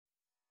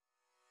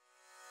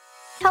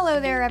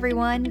Hello there,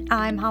 everyone.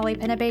 I'm Holly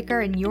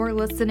Pennebaker, and you're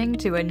listening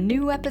to a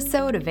new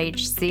episode of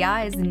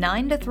HCI's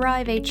 9 to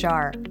Thrive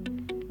HR.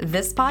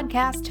 This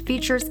podcast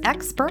features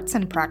experts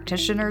and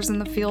practitioners in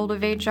the field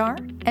of HR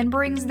and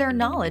brings their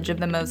knowledge of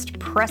the most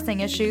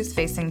pressing issues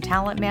facing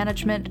talent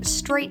management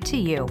straight to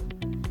you.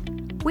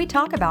 We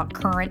talk about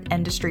current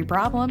industry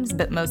problems,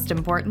 but most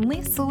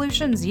importantly,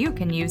 solutions you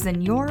can use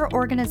in your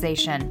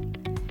organization.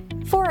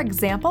 For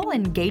example,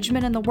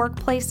 engagement in the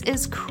workplace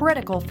is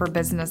critical for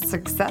business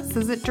success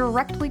as it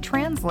directly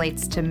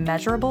translates to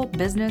measurable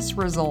business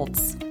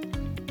results.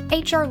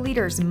 HR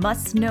leaders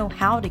must know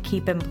how to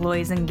keep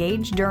employees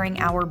engaged during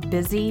our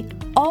busy,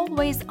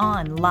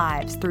 always-on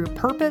lives through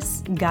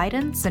purpose,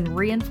 guidance, and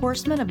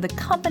reinforcement of the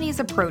company's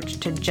approach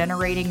to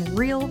generating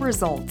real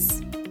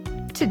results.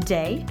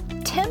 Today,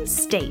 Tim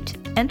State,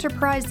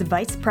 Enterprise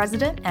Vice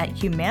President at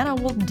Humana,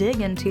 will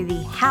dig into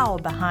the how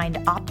behind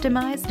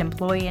optimized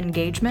employee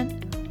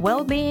engagement,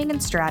 well-being,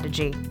 and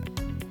strategy.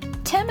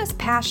 Tim is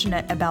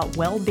passionate about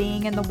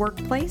well-being in the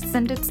workplace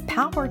and its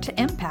power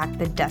to impact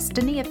the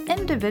destiny of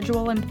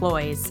individual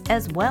employees,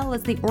 as well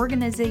as the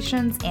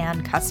organizations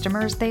and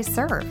customers they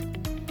serve.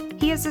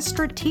 He is a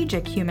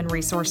strategic human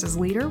resources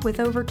leader with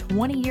over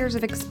 20 years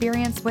of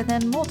experience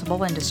within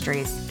multiple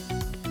industries.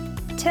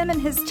 Tim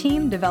and his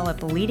team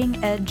develop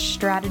leading-edge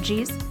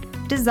strategies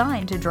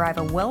designed to drive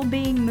a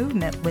well-being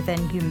movement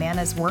within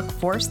Humana's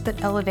workforce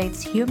that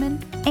elevates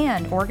human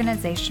and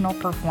organizational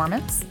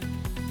performance,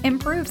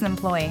 improves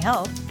employee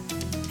health,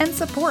 and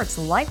supports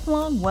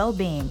lifelong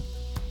well-being.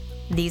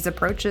 These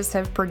approaches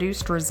have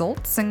produced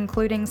results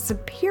including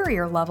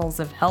superior levels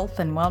of health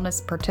and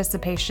wellness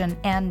participation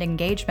and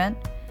engagement,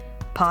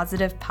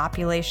 positive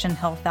population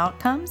health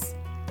outcomes,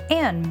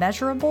 and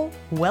measurable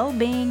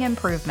well-being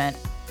improvement.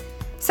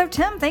 So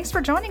Tim, thanks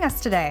for joining us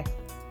today.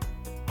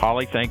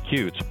 Holly, thank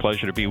you. It's a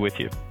pleasure to be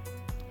with you.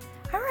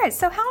 All right,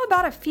 so how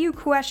about a few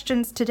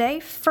questions today?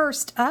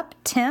 First up,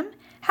 Tim,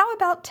 how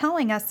about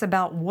telling us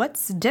about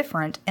what's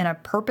different in a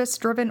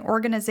purpose-driven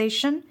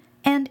organization,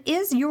 and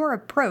is your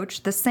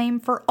approach the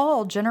same for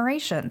all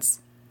generations?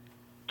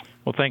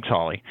 Well, thanks,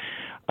 Holly.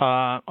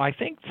 I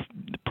think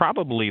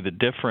probably the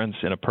difference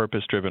in a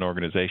purpose-driven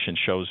organization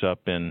shows up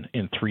in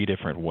three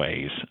different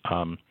ways.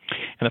 And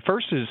the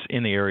first is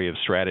in the area of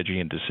strategy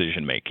and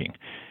decision-making.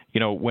 You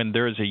know, when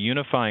there is a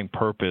unifying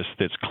purpose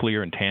that's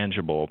clear and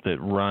tangible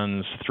that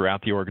runs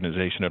throughout the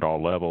organization at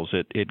all levels,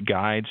 it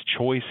guides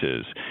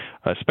choices,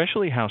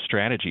 especially how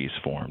strategy is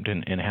formed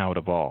and how it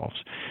evolves.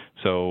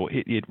 So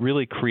it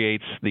really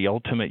creates the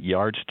ultimate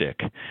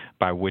yardstick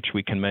by which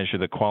we can measure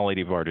the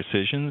quality of our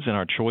decisions and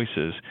our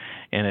choices,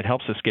 and it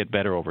helps us get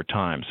better over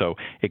time. So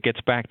it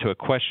gets back to a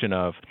question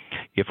of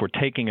if we're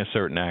taking a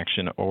certain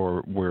action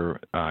or we're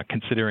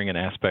considering an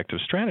aspect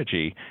of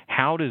strategy,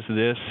 how does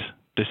this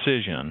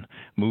decision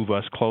move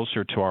us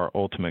closer to our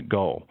ultimate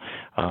goal?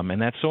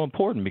 And that's so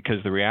important because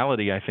the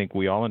reality, I think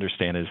we all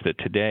understand, is that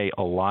today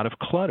a lot of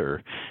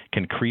clutter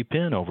can creep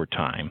in over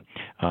time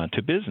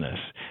to business.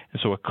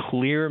 And so a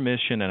clear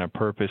mission and a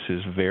purpose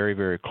is very,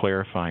 very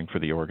clarifying for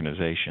the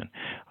organization.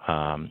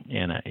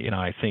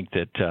 I think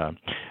that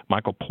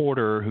Michael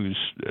Porter, who's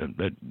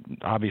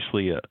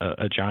obviously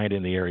a giant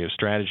in the area of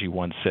strategy,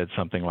 once said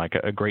something like,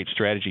 a great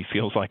strategy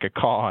feels like a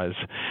cause.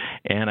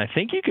 And I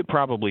think you could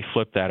probably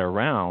flip that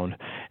around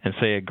and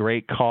say a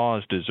great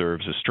cause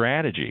deserves a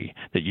strategy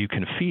that you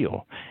can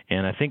feel.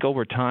 And I think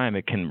over time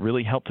it can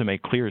really help to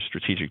make clear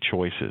strategic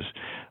choices.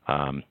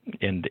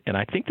 And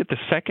I think that the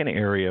second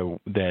area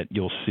that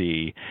you'll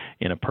see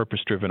in a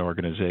purpose-driven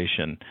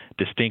organization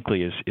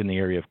distinctly is in the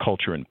area of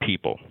culture and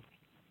people.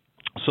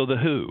 So the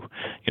who,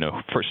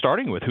 for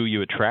starting with who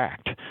you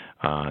attract,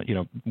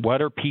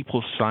 what are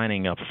people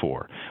signing up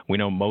for? We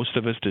know most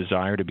of us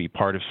desire to be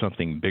part of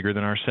something bigger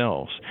than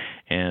ourselves.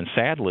 And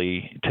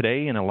sadly,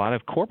 today in a lot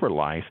of corporate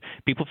life,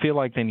 people feel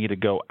like they need to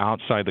go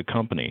outside the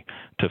company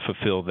to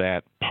fulfill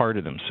that part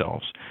of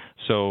themselves.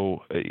 So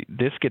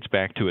this gets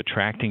back to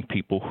attracting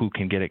people who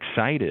can get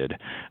excited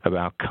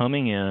about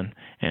coming in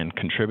and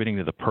contributing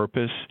to the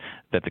purpose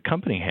that the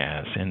company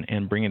has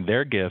and bringing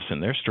their gifts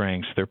and their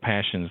strengths, their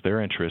passions,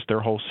 their interests, their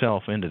whole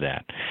self into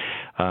that.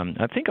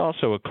 I think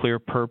also a clear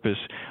purpose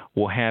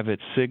will have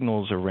its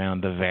signals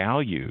around the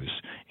values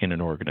in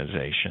an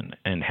organization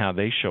and how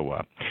they show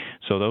up.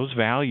 So those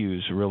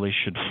values really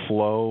should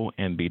flow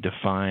and be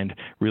defined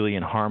really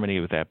in harmony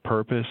with that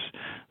purpose.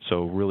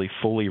 So really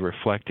fully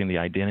reflecting the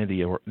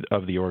identity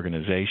of the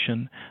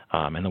organization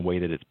and the way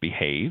that it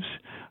behaves.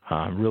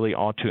 Really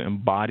ought to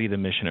embody the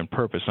mission and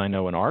purpose. I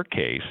know in our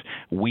case,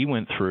 we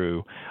went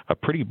through a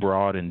pretty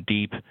broad and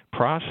deep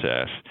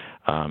process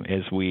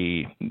as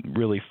we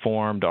really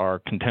formed our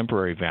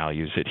contemporary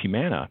values at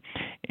Humana.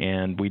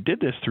 And we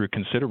did this through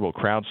considerable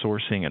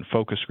crowdsourcing and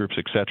focus groups,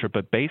 et cetera,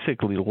 but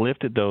basically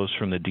lifted those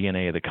from the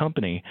DNA of the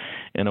company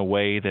in a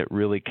way that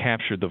really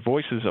captured the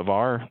voices of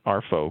our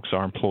folks,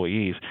 our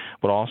employees,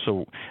 but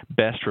also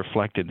best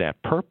reflected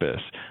that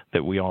purpose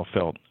that we all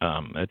felt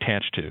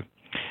attached to.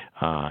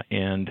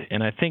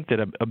 And I think that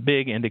a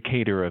big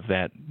indicator of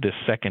that, this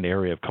second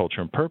area of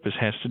culture and purpose,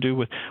 has to do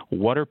with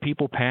what are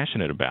people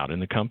passionate about in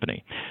the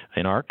company.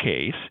 In our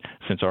case,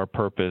 since our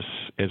purpose,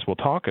 as we'll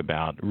talk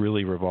about,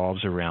 really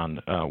revolves around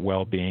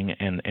well-being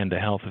and the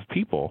health of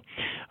people,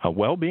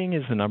 well-being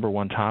is the number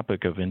one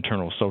topic of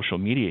internal social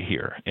media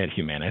here at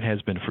Humana. It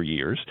has been for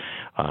years,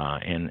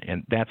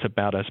 and that's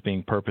about us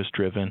being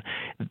purpose-driven,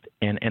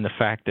 and the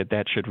fact that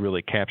that should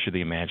really capture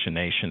the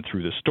imagination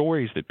through the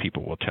stories that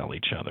people will tell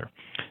each other.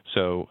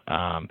 So,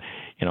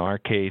 in our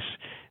case,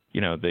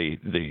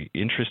 the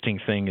interesting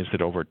thing is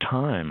that over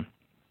time,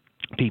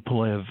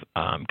 people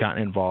have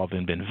gotten involved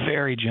and been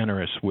very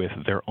generous with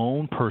their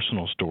own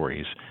personal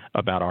stories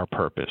about our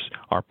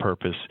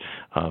purpose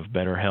of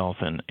better health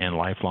and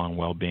lifelong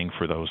well-being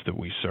for those that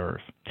we serve.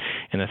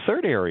 And the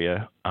third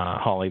area,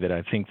 Holly, that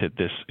I think that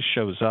this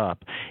shows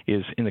up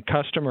is in the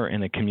customer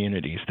and the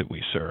communities that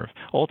we serve.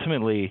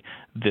 Ultimately,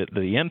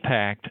 the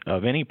impact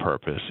of any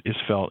purpose is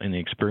felt in the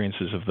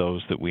experiences of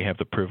those that we have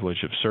the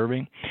privilege of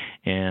serving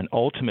and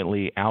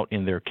ultimately out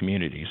in their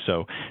communities.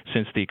 So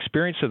since the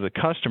experience of the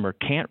customer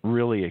can't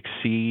really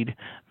exceed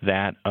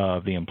that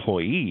of the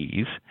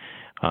employees,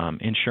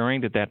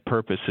 ensuring that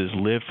purpose is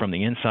lived from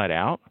the inside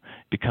out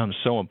becomes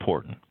so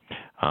important.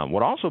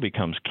 What also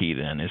becomes key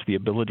then is the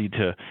ability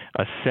to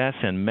assess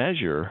and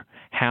measure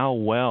how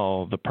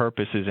well the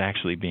purpose is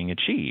actually being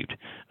achieved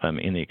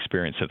in the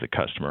experience of the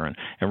customer.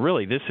 And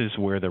really, this is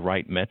where the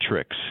right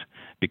metrics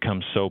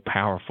become so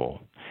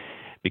powerful,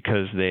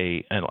 because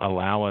they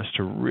allow us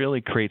to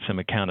really create some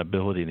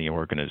accountability in the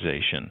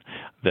organization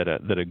that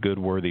a good,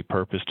 worthy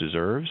purpose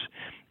deserves,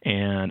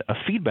 and a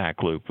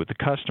feedback loop with the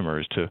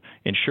customers to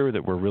ensure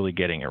that we're really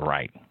getting it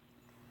right.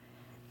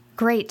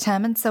 Great,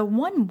 Tim. And so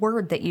one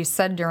word that you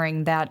said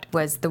during that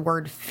was the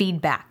word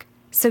feedback.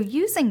 So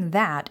using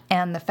that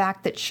and the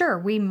fact that, sure,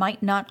 we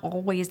might not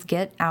always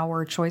get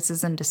our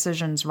choices and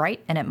decisions right,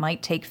 and it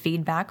might take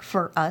feedback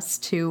for us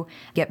to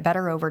get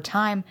better over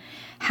time,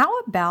 how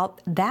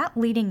about that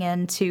leading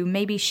into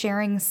maybe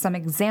sharing some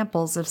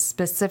examples of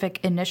specific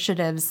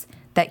initiatives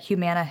that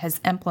Humana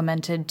has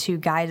implemented to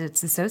guide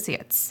its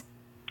associates?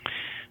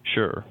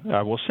 Sure.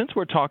 Well, since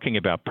we're talking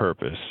about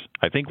purpose,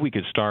 I think we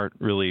could start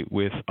really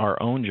with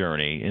our own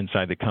journey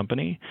inside the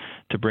company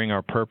to bring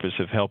our purpose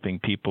of helping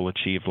people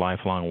achieve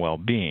lifelong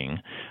well-being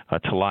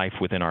to life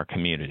within our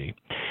community.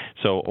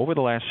 So over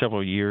the last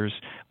several years,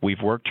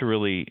 we've worked to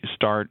really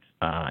start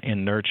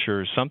and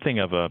nurture something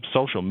of a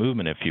social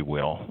movement, if you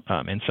will,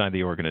 inside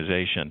the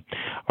organization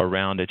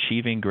around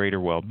achieving greater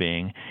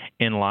well-being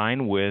in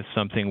line with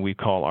something we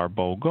call our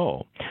bold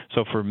goal.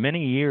 So for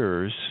many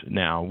years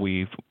now,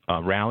 we've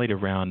rallied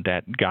around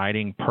that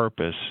guiding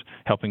purpose,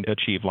 helping to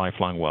achieve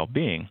lifelong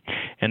well-being.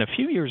 And a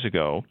few years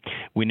ago,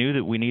 we knew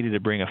that we needed to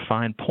bring a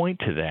fine point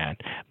to that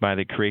by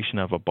the creation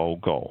of a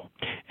bold goal.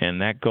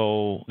 And that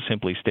goal,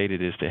 simply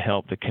stated, is to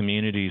help the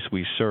communities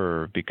we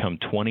serve become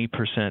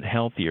 20%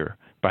 healthier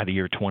by the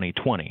year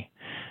 2020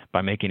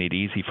 by making it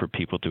easy for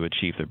people to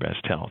achieve their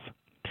best health.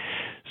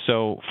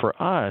 So for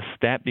us,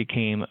 that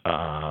became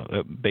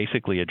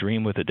basically a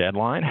dream with a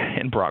deadline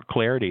and brought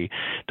clarity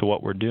to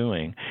what we're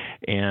doing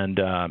and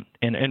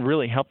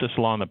really helped us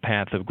along the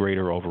path of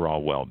greater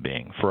overall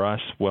well-being. For us,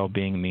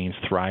 well-being means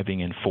thriving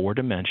in 4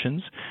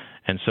 dimensions,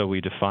 and so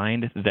we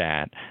defined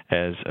that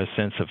as a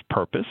sense of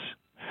purpose,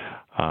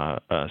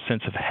 a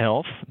sense of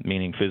health,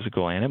 meaning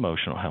physical and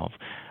emotional health,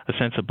 a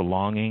sense of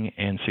belonging,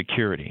 and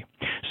security.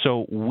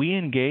 So we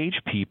engage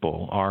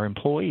people, our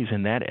employees,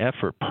 in that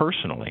effort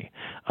personally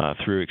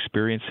through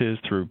experiences,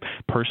 through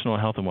personal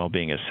health and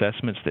well-being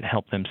assessments that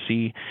help them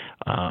see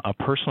a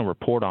personal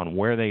report on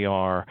where they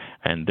are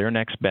and their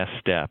next best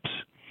steps.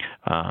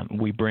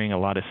 We bring a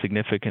lot of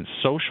significant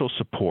social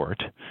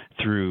support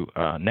through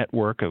a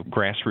network of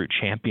grassroots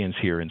champions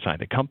here inside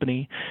the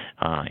company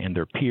and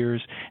their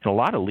peers, and a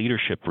lot of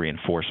leadership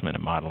reinforcement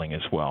and modeling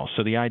as well.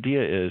 So the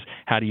idea is,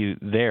 how do you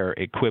there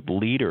equip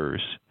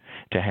leaders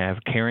to have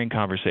caring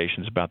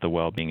conversations about the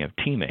well-being of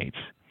teammates,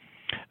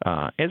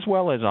 as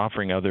well as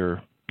offering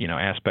other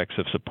aspects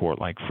of support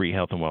like free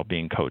health and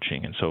well-being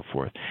coaching and so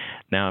forth.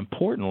 Now,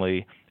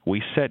 importantly,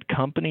 we set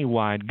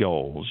company-wide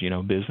goals.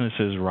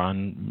 Businesses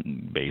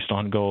run based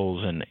on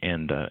goals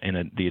and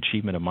the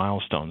achievement of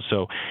milestones.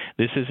 So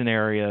this is an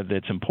area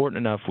that's important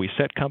enough. We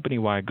set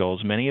company-wide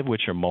goals, many of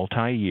which are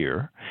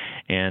multi-year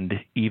and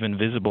even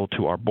visible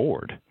to our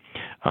board.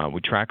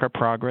 We track our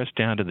progress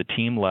down to the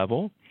team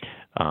level,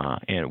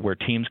 and where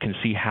teams can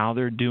see how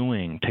they're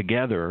doing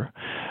together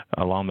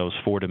along those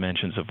 4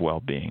 dimensions of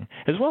well-being,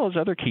 as well as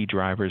other key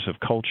drivers of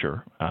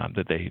culture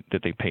that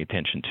they pay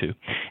attention to.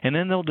 And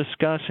then they'll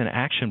discuss an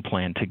action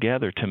plan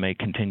together to make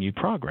continued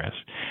progress.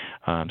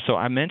 So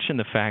I mentioned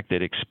the fact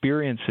that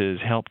experiences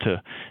help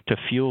to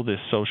fuel this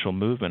social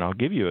movement. I'll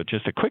give you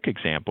just a quick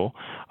example.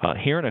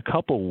 Here in a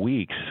couple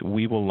weeks,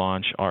 we will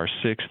launch our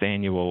 6th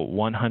annual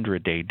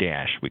 100-Day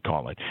Dash, we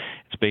call it.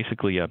 It's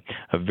basically a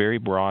very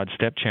broad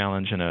step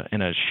challenge and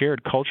and a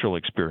shared cultural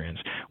experience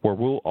where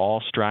we'll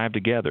all strive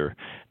together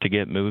to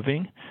get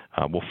moving.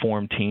 We'll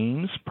form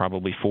teams,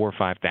 probably 4,000 or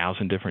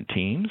 5,000 different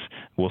teams.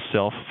 We'll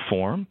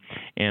self-form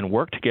and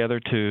work together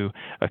to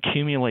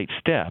accumulate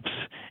steps,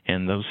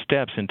 and those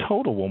steps in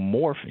total will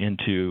morph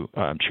into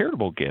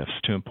charitable gifts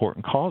to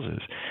important causes.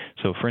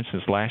 So, for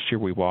instance, last year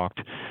we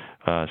walked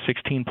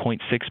 16.6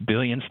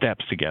 billion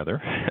steps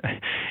together,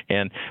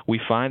 and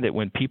we find that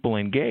when people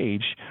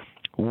engage,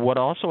 what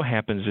also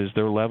happens is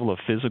their level of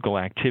physical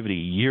activity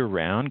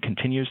year-round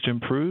continues to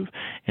improve,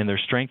 and their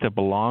strength of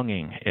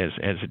belonging as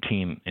a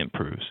team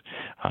improves.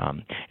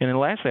 And then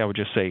lastly, I would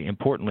just say,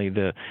 importantly,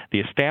 the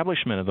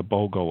establishment of the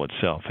bold goal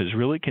itself has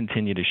really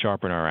continued to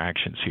sharpen our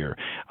actions here.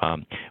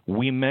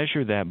 We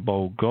measure that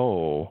bold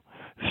goal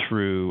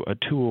through a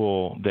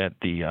tool that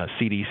the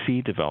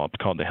CDC developed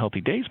called the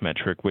Healthy Days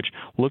metric, which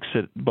looks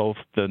at both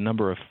the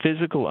number of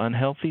physical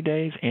unhealthy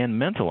days and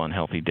mental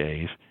unhealthy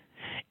days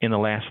in the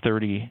last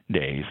 30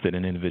 days that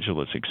an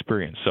individual has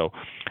experienced. So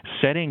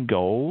setting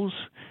goals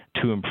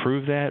to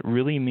improve that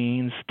really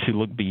means to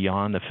look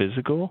beyond the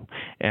physical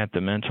at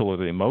the mental or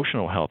the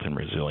emotional health and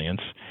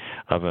resilience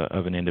of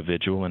an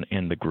individual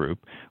and the group,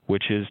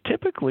 which is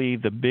typically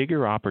the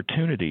bigger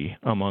opportunity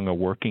among a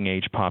working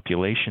age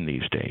population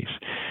these days.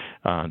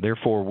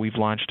 Therefore, we've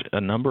launched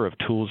a number of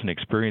tools and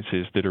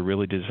experiences that are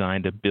really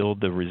designed to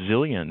build the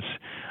resilience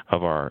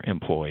of our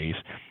employees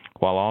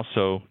while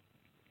also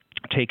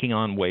taking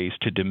on ways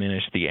to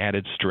diminish the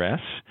added stress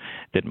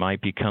that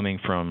might be coming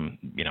from,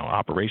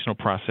 operational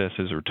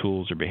processes or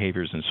tools or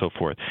behaviors and so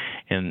forth.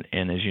 And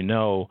as you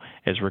know,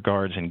 as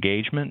regards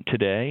engagement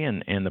today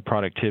and the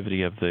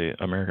productivity of the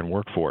American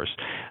workforce,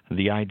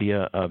 the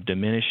idea of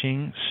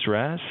diminishing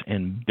stress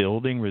and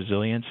building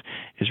resilience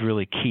is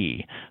really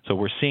key. So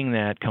we're seeing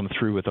that come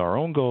through with our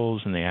own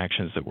goals and the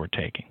actions that we're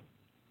taking.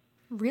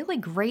 Really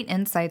great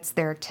insights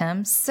there,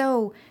 Tim.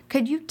 So,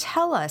 could you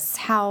tell us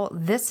how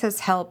this has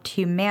helped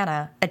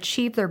Humana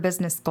achieve their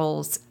business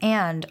goals,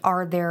 and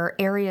are there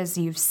areas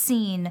you've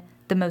seen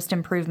the most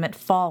improvement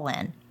fall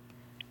in?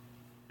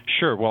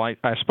 Sure. Well,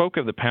 I spoke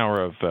of the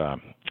power of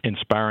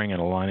inspiring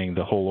and aligning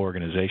the whole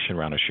organization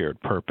around a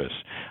shared purpose.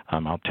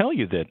 I'll tell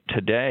you that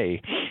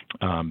today,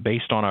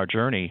 based on our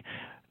journey,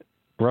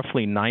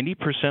 roughly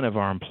 90% of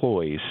our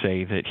employees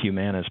say that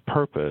Humana's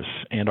purpose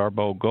and our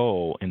bold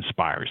goal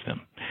inspires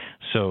them.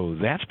 So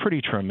that's pretty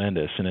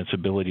tremendous in its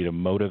ability to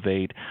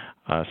motivate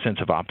a sense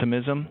of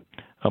optimism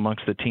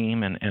amongst the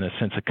team and a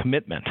sense of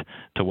commitment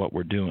to what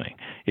we're doing.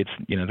 It's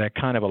that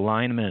kind of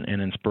alignment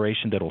and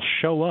inspiration that'll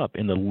show up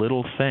in the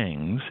little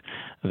things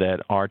that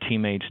our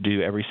teammates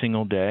do every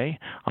single day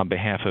on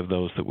behalf of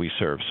those that we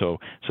serve. So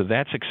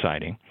that's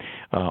exciting.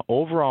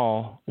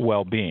 Overall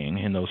well-being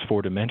in those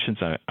four dimensions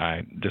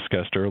I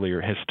discussed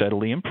earlier has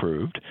steadily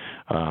improved,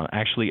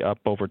 actually up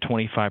over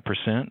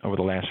 25% over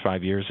the last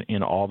 5 years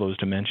in all those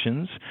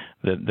dimensions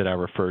that I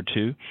referred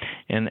to.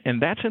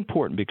 And that's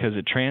important because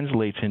it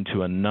translates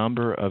into a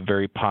number of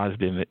very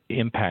positive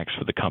impacts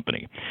for the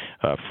company.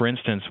 For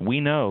instance, we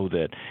know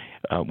that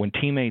when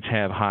teammates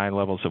have high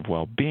levels of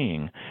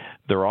well-being,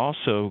 they're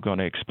also going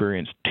to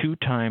experience 2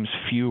 times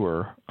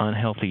fewer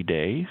unhealthy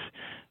days,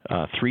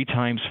 3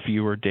 times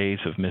fewer days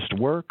of missed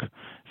work,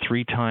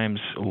 3 times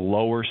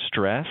lower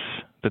stress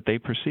that they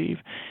perceive,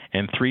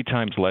 and 3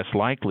 times less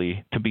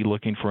likely to be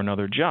looking for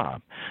another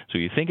job. So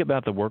you think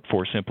about the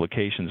workforce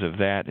implications of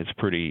that, it's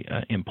pretty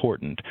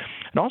important.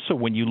 And also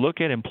when you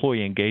look at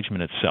employee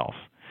engagement itself,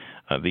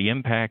 the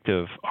impact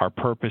of our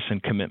purpose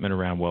and commitment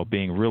around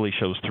well-being really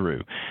shows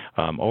through.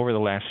 Over the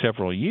last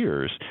several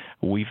years,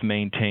 we've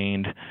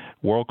maintained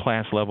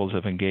world-class levels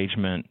of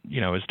engagement,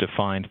 as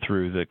defined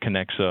through the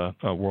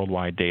Kenexa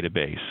worldwide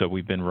database. So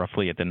we've been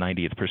roughly at the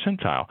 90th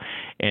percentile.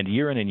 And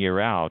year in and year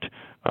out,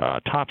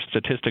 top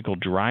statistical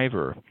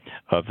driver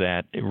of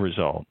that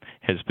result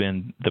has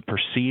been the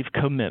perceived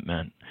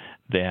commitment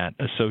that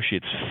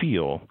associates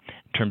feel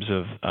in terms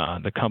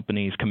of the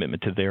company's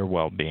commitment to their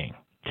well-being.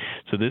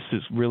 So this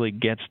really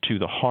gets to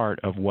the heart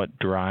of what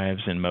drives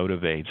and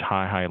motivates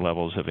high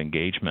levels of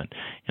engagement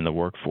in the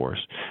workforce.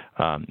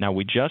 Now,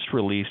 we just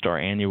released our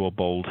annual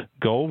Bold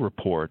Goal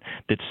report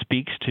that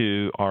speaks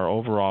to our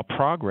overall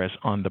progress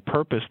on the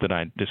purpose that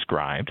I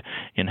described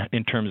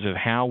in terms of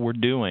how we're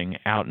doing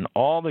out in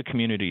all the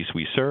communities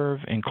we serve,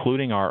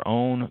 including our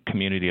own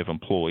community of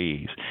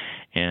employees.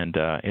 And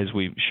as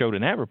we showed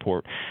in that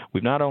report,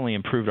 we've not only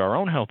improved our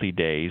own healthy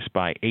days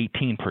by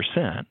 18%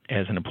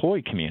 as an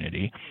employee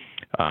community,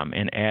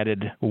 and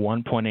added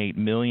 1.8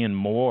 million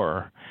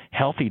more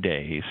healthy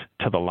days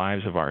to the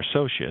lives of our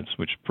associates,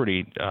 which is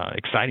pretty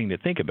exciting to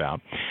think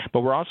about.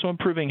 But we're also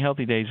improving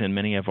healthy days in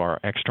many of our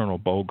external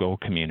Bold Goal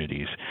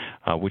communities,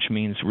 which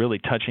means really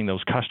touching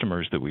those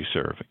customers that we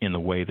serve in the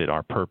way that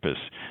our purpose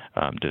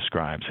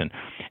describes. And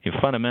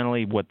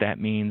fundamentally what that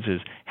means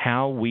is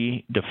how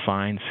we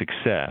define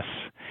success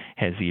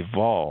has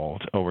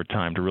evolved over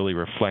time to really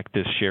reflect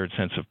this shared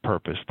sense of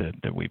purpose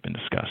that we've been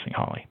discussing,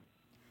 Holly.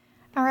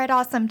 All right,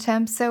 awesome,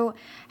 Tim. So,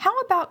 how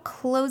about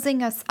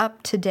closing us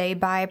up today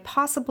by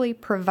possibly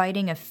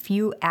providing a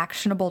few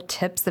actionable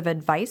tips of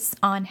advice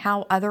on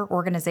how other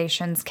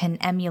organizations can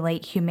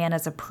emulate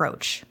Humana's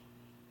approach?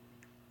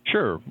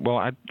 Sure. Well,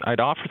 I'd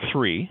offer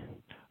three.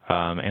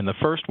 And the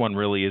first one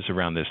really is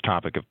around this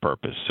topic of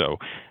purpose. So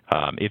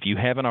if you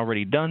haven't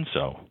already done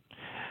so,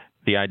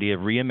 the idea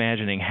of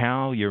reimagining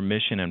how your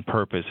mission and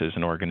purpose as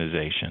an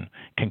organization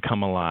can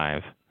come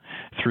alive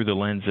through the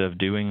lens of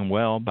doing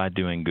well by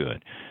doing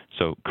good.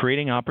 So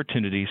creating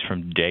opportunities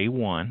from day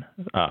one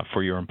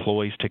for your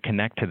employees to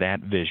connect to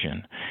that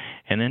vision,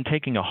 and then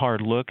taking a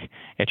hard look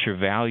at your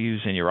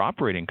values and your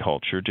operating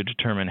culture to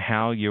determine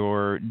how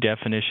your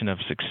definition of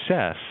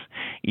success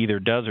either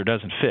does or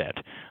doesn't fit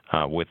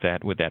with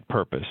that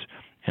purpose.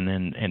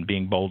 And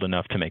being bold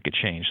enough to make a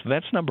change. So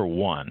that's number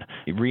one,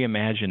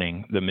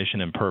 reimagining the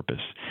mission and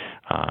purpose,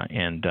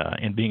 and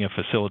being a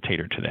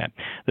facilitator to that.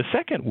 The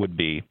second would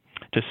be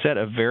to set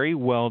a very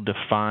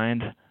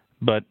well-defined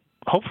but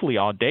hopefully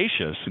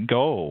audacious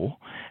goal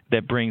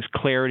that brings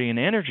clarity and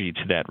energy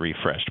to that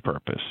refreshed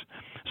purpose.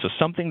 So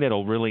something that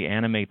will really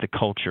animate the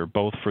culture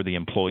both for the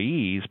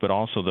employees but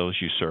also those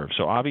you serve.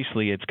 So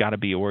obviously it's got to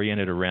be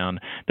oriented around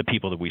the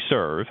people that we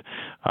serve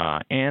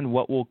and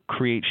what will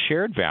create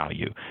shared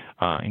value,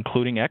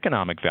 including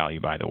economic value,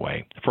 by the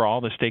way, for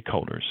all the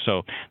stakeholders.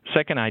 So the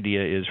second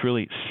idea is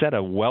really set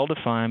a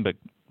well-defined but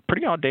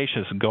pretty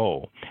audacious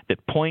goal that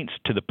points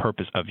to the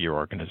purpose of your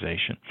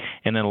organization.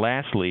 And then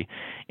lastly,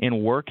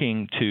 in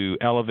working to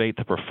elevate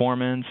the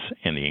performance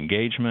and the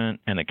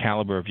engagement and the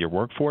caliber of your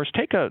workforce,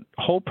 take a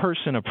whole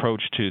person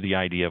approach to the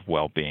idea of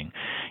well-being.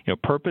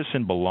 Purpose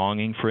and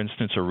belonging, for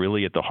instance, are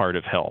really at the heart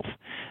of health.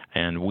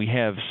 And we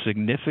have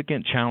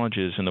significant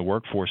challenges in the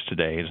workforce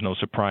today. It's no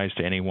surprise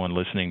to anyone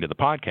listening to the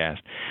podcast,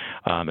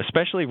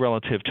 especially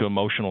relative to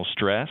emotional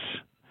stress,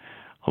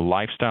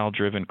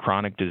 lifestyle-driven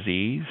chronic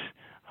disease,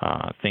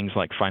 things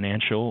like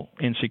financial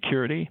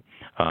insecurity,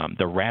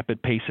 the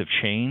rapid pace of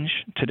change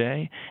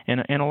today,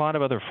 and a lot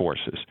of other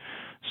forces.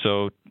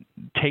 So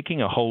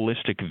taking a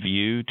holistic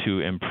view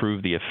to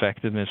improve the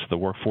effectiveness of the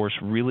workforce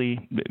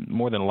really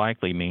more than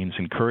likely means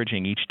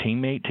encouraging each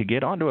teammate to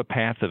get onto a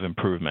path of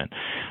improvement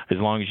as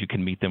long as you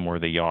can meet them where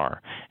they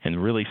are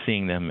and really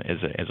seeing them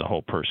as a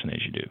whole person as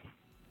you do.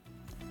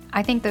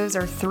 I think those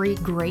are three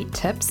great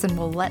tips, and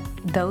we'll let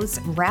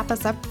those wrap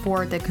us up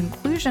for the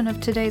conclusion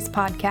of today's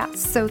podcast.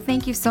 So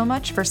thank you so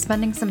much for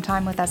spending some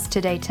time with us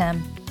today,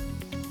 Tim.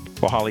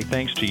 Well, Holly,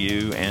 thanks to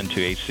you and to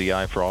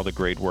HCI for all the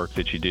great work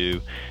that you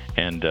do.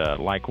 And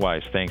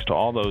likewise, thanks to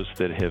all those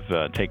that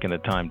have taken the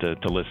time to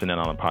listen in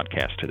on the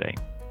podcast today.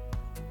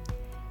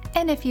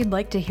 And if you'd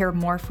like to hear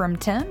more from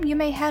Tim, you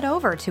may head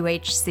over to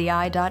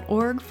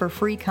hci.org for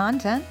free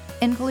content,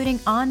 including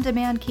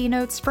on-demand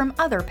keynotes from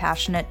other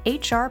passionate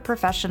HR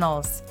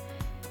professionals.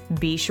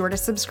 Be sure to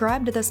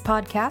subscribe to this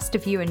podcast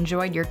if you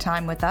enjoyed your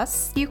time with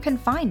us. You can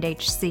find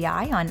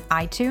HCI on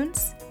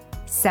iTunes,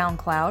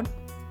 SoundCloud,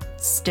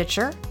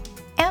 Stitcher,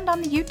 and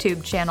on the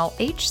YouTube channel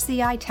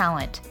HCI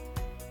Talent.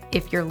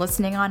 If you're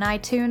listening on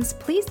iTunes,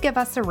 please give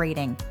us a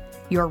rating.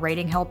 Your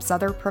rating helps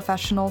other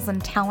professionals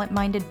and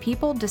talent-minded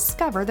people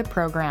discover the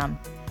program.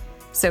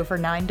 So for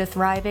 9 to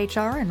Thrive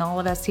HR and all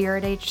of us here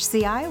at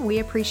HCI, we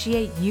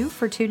appreciate you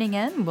for tuning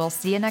in. We'll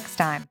see you next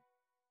time.